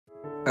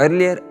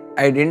Earlier,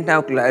 I didn't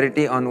have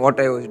clarity on what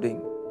I was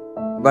doing,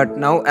 but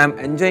now I'm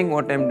enjoying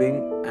what I'm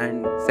doing,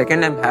 and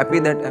second, I'm happy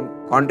that I'm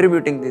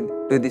contributing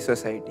to the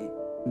society.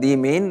 The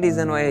main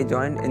reason why I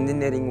joined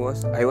engineering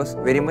was I was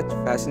very much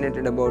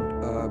fascinated about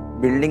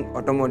building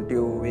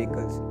automotive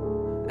vehicles,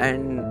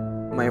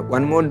 and my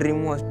one more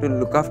dream was to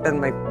look after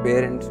my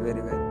parents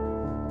very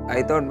well.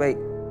 I thought by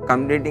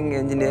completing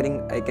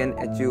engineering I can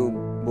achieve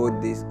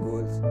both these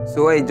goals.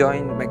 So I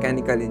joined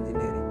mechanical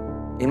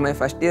engineering. In my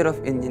first year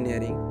of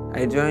engineering,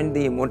 I joined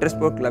the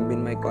motorsport club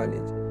in my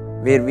college,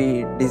 where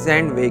we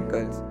designed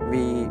vehicles,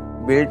 we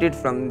built it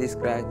from the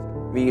scratch,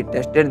 we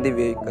tested the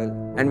vehicle,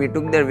 and we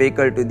took the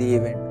vehicle to the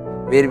event,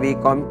 where we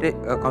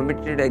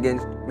competed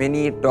against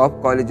many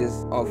top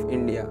colleges of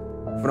India.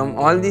 From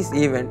all these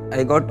events,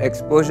 I got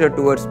exposure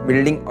towards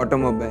building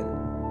automobile,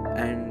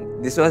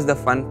 and this was the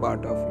fun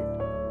part of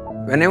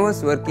it. When I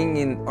was working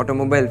in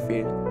automobile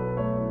field,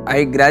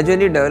 I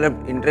gradually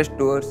developed interest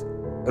towards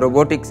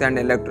robotics and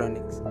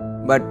electronics.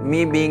 But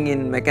me being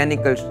in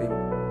mechanical stream,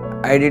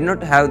 I did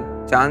not have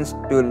chance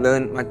to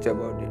learn much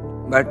about it.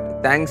 But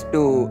thanks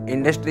to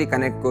Industry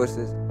Connect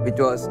courses, which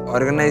was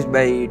organized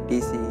by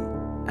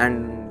TCE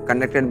and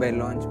conducted by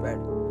Launchpad,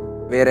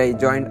 where I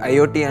joined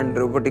IoT and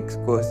robotics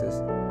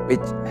courses,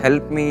 which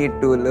helped me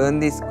to learn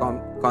these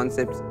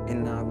concepts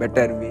in a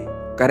better way.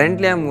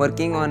 Currently, I am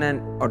working on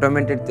an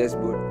automated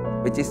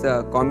chessboard, which is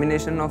a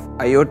combination of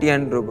IoT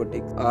and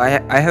robotics.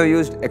 I have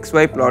used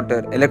XY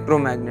plotter,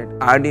 electromagnet,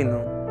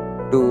 Arduino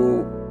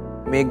to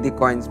make the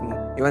coins move.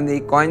 Even the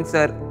coins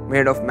are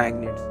made of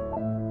magnets.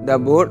 The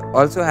board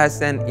also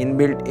has an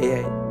inbuilt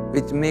AI,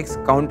 which makes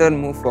counter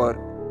move for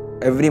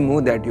every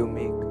move that you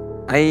make.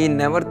 I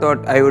never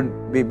thought I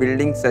would be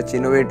building such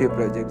innovative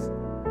projects,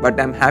 but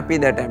I'm happy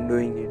that I'm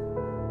doing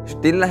it.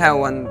 Still, I have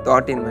one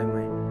thought in my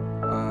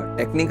mind.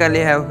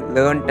 Technically, I have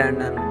learned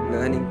and I'm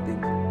learning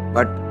things,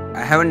 but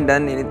I haven't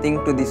done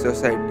anything to the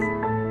society.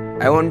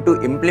 I want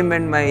to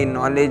implement my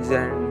knowledge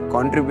and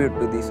contribute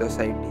to the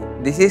society.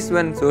 This is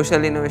when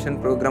social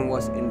innovation program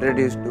was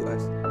introduced to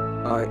us.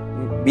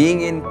 Being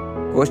in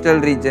coastal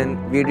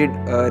region, we did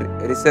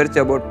research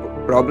about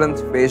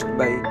problems faced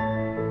by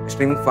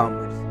shrimp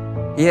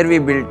farmers. Here we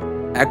built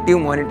active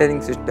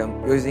monitoring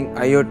system using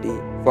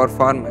IoT for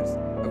farmers,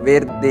 where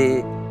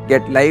they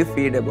get live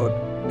feed about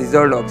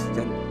dissolved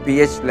oxygen,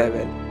 pH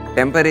level,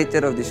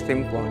 temperature of the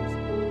shrimp ponds,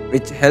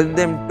 which help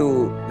them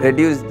to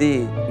reduce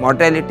the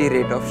mortality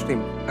rate of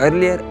shrimp.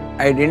 Earlier,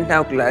 I didn't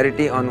have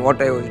clarity on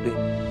what I was doing,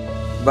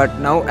 but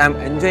now I am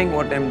enjoying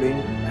what I am doing,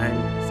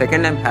 and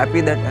second, I am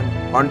happy that I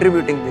am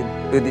contributing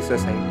to the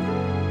society.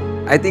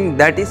 I think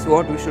that is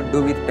what we should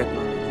do with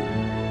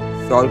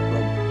technology: solve problems.